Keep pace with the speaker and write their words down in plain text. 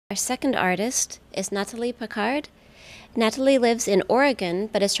Our second artist is Nathalie Picard. Nathalie lives in Oregon,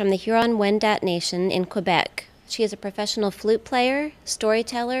 but is from the Huron-wendat Nation in Quebec. She is a professional flute player,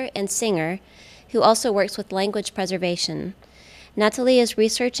 storyteller, and singer who also works with language preservation. Nathalie is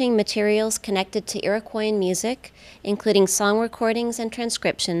researching materials connected to Iroquoian music, including song recordings and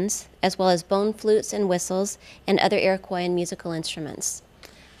transcriptions, as well as bone flutes and whistles and other Iroquoian musical instruments.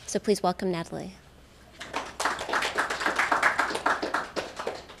 So please welcome Nathalie.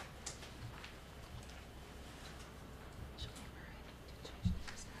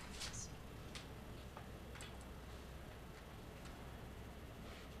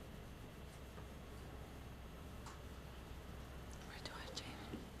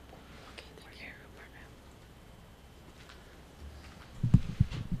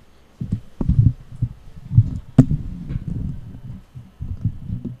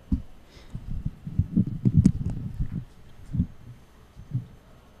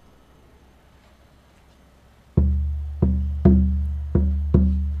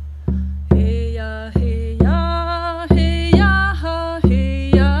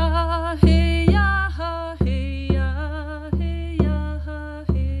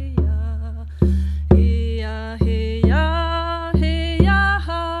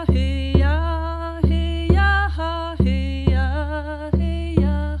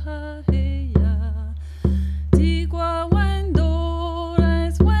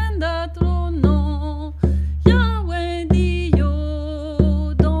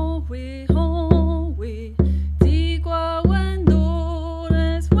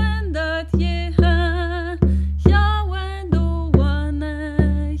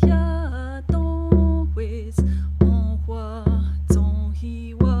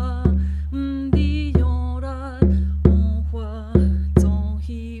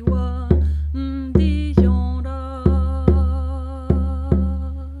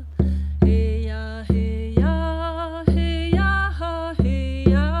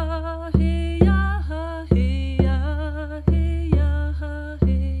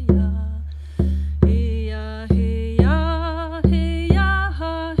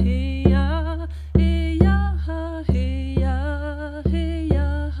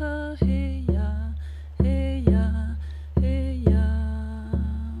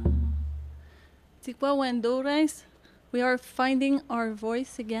 We are finding our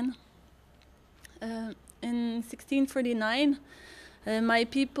voice again. In 1649, my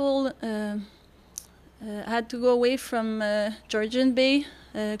people had to go away from Georgian Bay,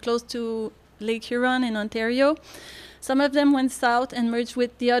 close to Lake Huron in Ontario. Some of them went south and merged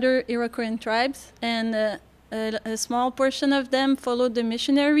with the other Iroquoian tribes, and a small portion of them followed the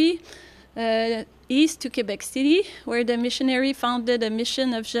missionary east to Quebec City, where the missionary founded a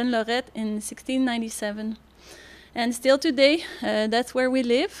mission of Jeanne Lorette in 1697. And still today, that's where we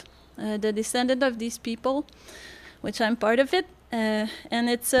live, the descendant of these people, which I'm part of it, and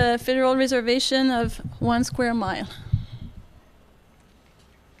it's a federal reservation of 1 square mile.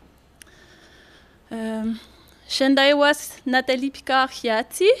 Shendaiwas Nathalie Picard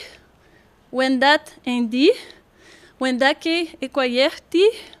Hiati, Wendat Indi, Wendake Equayerti,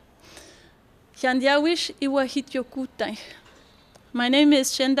 Yandiawish Iwahityokutai. My name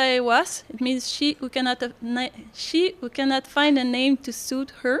is Shendaiwas. It means she who cannot find a name to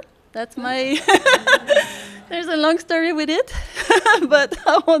suit her. That's my. There's a long story with it, but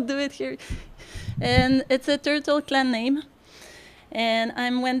I won't do it here. And it's a Turtle clan name. And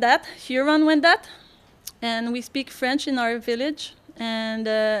I'm Wendat, Huron-wendat, and we speak French in our village. And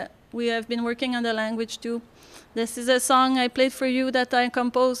we have been working on the language too. This is a song I played for you that I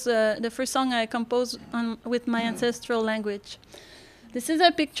composed, the first song I composed with my ancestral language. This is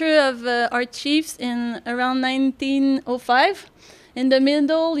a picture of our chiefs in around 1905. In the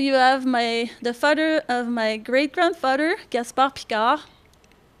middle, you have the father of my great-grandfather, Gaspard Picard.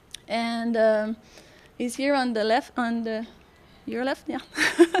 And he's here on the left, your left, yeah.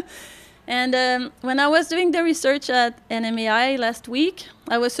 And when I was doing the research at NMAI last week,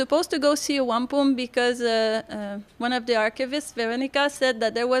 I was supposed to go see a wampum because one of the archivists, Veronica, said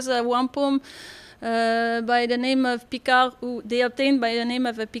that there was a wampum by the name of Picard, who they obtained by the name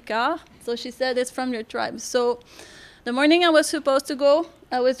of a Picard. So she said, it's from your tribe. So the morning I was supposed to go,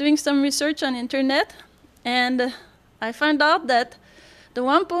 I was doing some research on internet, and I found out that the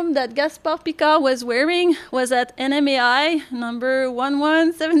wampum that Gaspard Picard was wearing was at NMAI number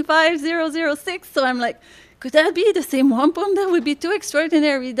 1175006. So I'm like, could that be the same wampum? That would be too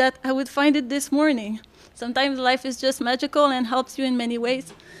extraordinary that I would find it this morning. Sometimes life is just magical and helps you in many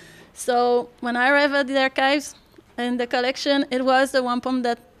ways. So when I arrived at the archives and the collection, it was the wampum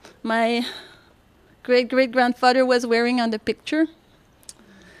that my great-great-grandfather was wearing on the picture.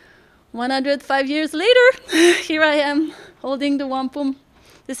 105 years later, here I am holding the wampum.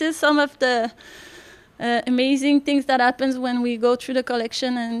 This is some of the amazing things that happens when we go through the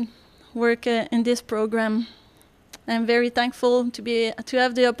collection and work in this program. I'm very thankful to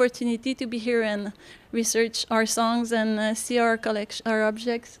have the opportunity to be here and research our songs and see our collection, our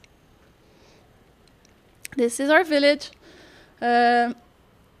objects. This is our village.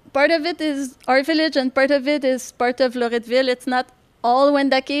 Part of it is our village, and part of it is part of Loretteville. It's not all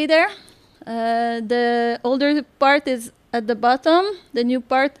Wendake there. The older part is at the bottom. The new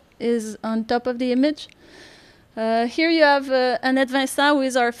part is on top of the image. Here you have Annette Vincent, who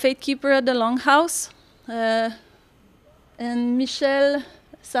is our fate keeper at the Longhouse, and Michel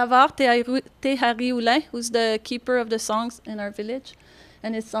Savard Tehari-Oulin, who's the keeper of the songs in our village,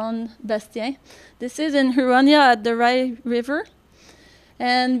 and his son Bastien. This is in Huronia at the Rai River.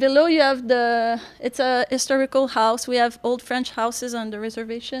 And below you have it's a historical house. We have old French houses on the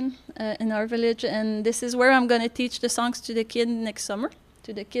reservation in our village, and this is where I'm going to teach the songs to the kids next summer,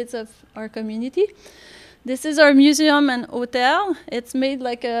 to the kids of our community. This is our museum and hotel. It's made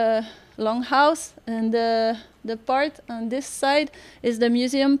like a longhouse, and the part on this side is the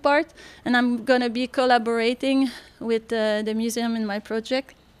museum part, and I'm going to be collaborating with the museum in my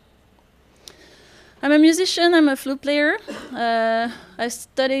project. I'm a musician, I'm a flute player. I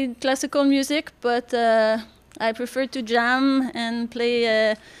studied classical music, but I prefer to jam and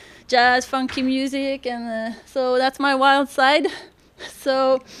play jazz, funky music, and so that's my wild side.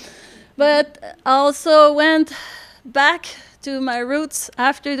 But I also went back to my roots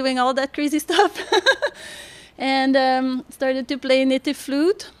after doing all that crazy stuff and started to play native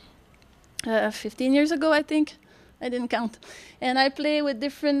flute 15 years ago, I think. I didn't count. And I play with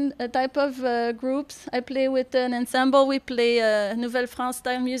different type of groups. I play with an ensemble. We play Nouvelle France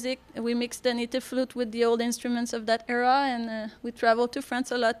style music. We mix the native flute with the old instruments of that era, and we travel to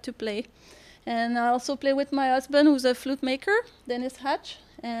France a lot to play. And I also play with my husband, who's a flute maker, Dennis Hatch,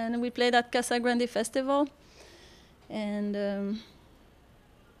 and we played at Casa Grande Festival. And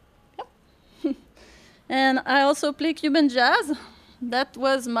yeah. And I also play Cuban jazz. That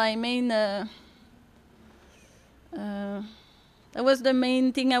was my main that was the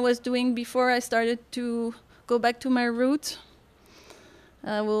main thing I was doing before I started to go back to my roots.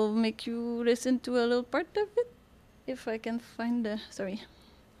 I will make you listen to a little part of it, if I can find the, sorry.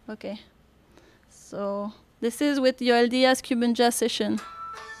 Okay. So this is with Yoel Diaz Cuban Jazz Session.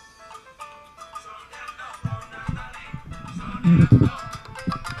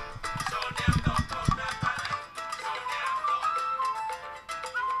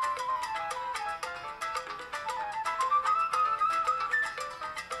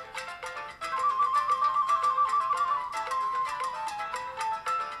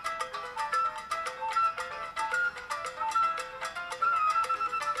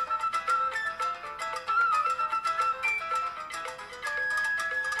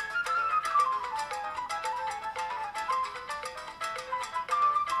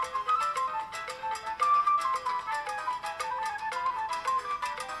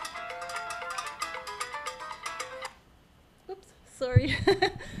 Sorry.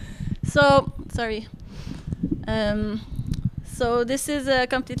 Sorry. So this is a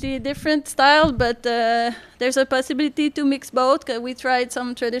completely different style, but there's a possibility to mix both. We tried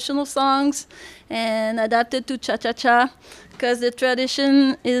some traditional songs and adapted to cha-cha-cha, because the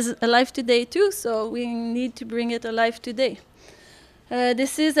tradition is alive today too, so we need to bring it alive today.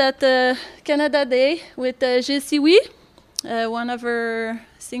 This is at Canada Day with Gilles Sioui, one of our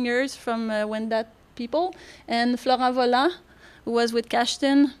singers from Wendat people, and Florent Volant, who was with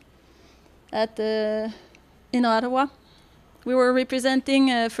Cashton in Ottawa. We were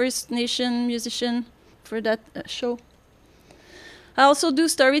representing a First Nation musician for that show. I also do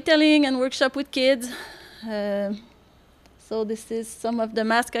storytelling and workshop with kids. So this is some of the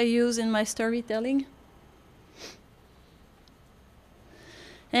masks I use in my storytelling.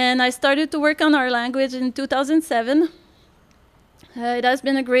 And I started to work on our language in 2007. It has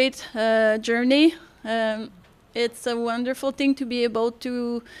been a great journey. It's a wonderful thing to be able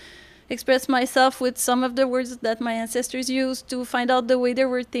to express myself with some of the words that my ancestors used, to find out the way they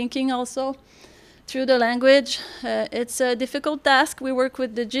were thinking also through the language. It's a difficult task. We work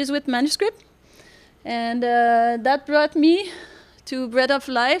with the Jesuit manuscript, and that brought me to Bread of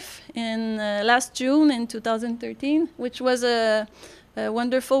Life in last June in 2013, which was a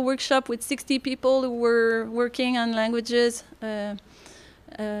wonderful workshop with 60 people who were working on languages,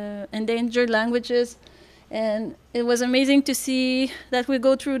 endangered languages. And it was amazing to see that we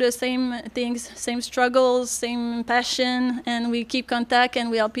go through the same things, same struggles, same passion, and we keep contact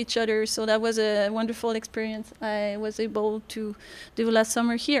and we help each other. So that was a wonderful experience I was able to do last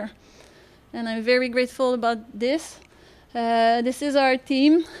summer here. and I'm very grateful about this. This is our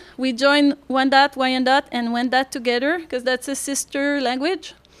team. We joined Wendat, Wyandotte, and Wendat together because that's a sister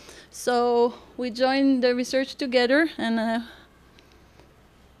language. So we joined the research together, and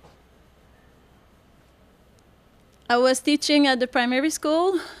I was teaching at the primary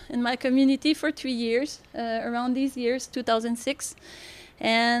school in my community for 3 years, around these years, 2006.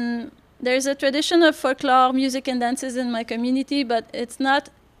 And there's a tradition of folklore, music, and dances in my community, but it's not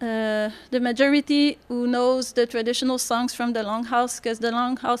the majority who knows the traditional songs from the Longhouse, because the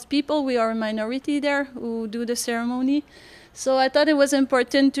Longhouse people, we are a minority there who do the ceremony. So I thought it was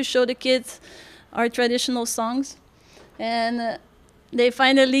important to show the kids our traditional songs. And they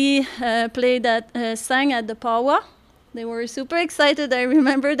finally sang at the powwow. They were super excited. I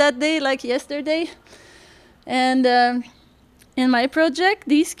remember that day like yesterday. And in my project,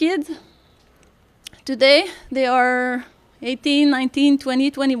 these kids, today, they are 18, 19,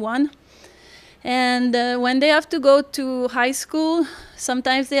 20, 21. And when they have to go to high school,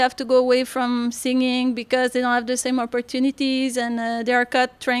 sometimes they have to go away from singing because they don't have the same opportunities, and they are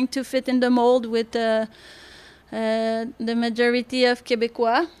caught trying to fit in the mold with the majority of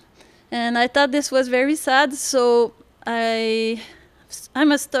Quebecois. And I thought this was very sad, so I'm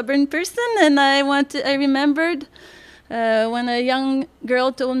a stubborn person, and I remembered when a young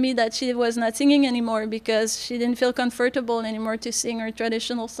girl told me that she was not singing anymore because she didn't feel comfortable anymore to sing her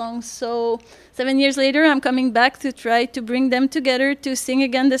traditional songs. So 7 years later, I'm coming back to try to bring them together to sing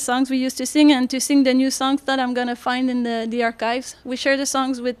again the songs we used to sing and to sing the new songs that I'm going to find in the archives. We share the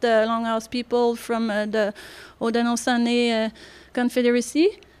songs with the Longhouse people from the Haudenosaunee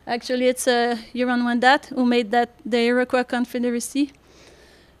Confederacy. Actually, it's Huron-wendat who made that the Iroquois Confederacy.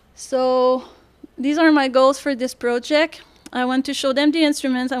 So these are my goals for this project. I want to show them the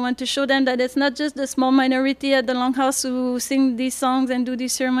instruments. I want to show them that it's not just the small minority at the Longhouse who sing these songs and do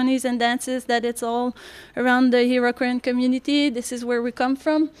these ceremonies and dances, that it's all around the Iroquoian community. This is where we come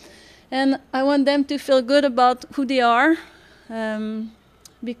from. And I want them to feel good about who they are,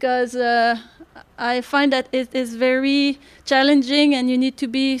 because I find that it is very challenging, and you need to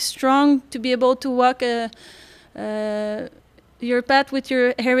be strong to be able to walk your path with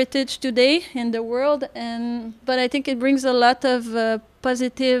your heritage today in the world. But I think it brings a lot of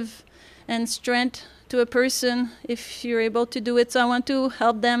positive and strength to a person if you're able to do it. So I want to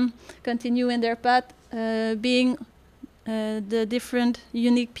help them continue in their path, being the different,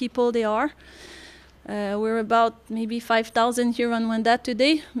 unique people they are. We're about maybe 5,000 Huron-wendat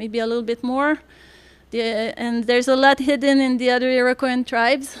today, maybe a little bit more. And there's a lot hidden in the other Iroquoian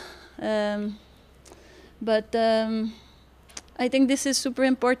tribes. But I think this is super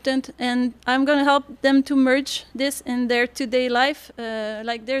important, and I'm going to help them to merge this in their today life.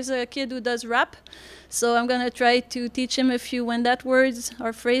 Like there's a kid who does rap, so I'm going to try to teach him a few Wendat words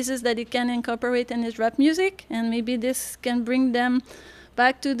or phrases that he can incorporate in his rap music, and maybe this can bring them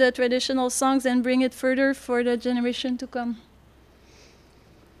back to the traditional songs and bring it further for the generation to come.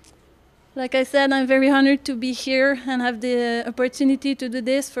 Like I said, I'm very honored to be here and have the opportunity to do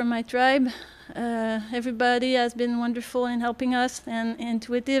this for my tribe. Everybody has been wonderful in helping us and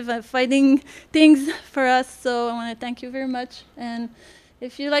intuitive at finding things for us, so I want to thank you very much. And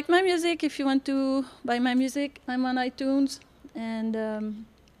if you like my music, if you want to buy my music, I'm on iTunes, and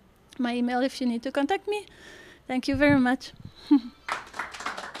my email if you need to contact me. Thank you very much.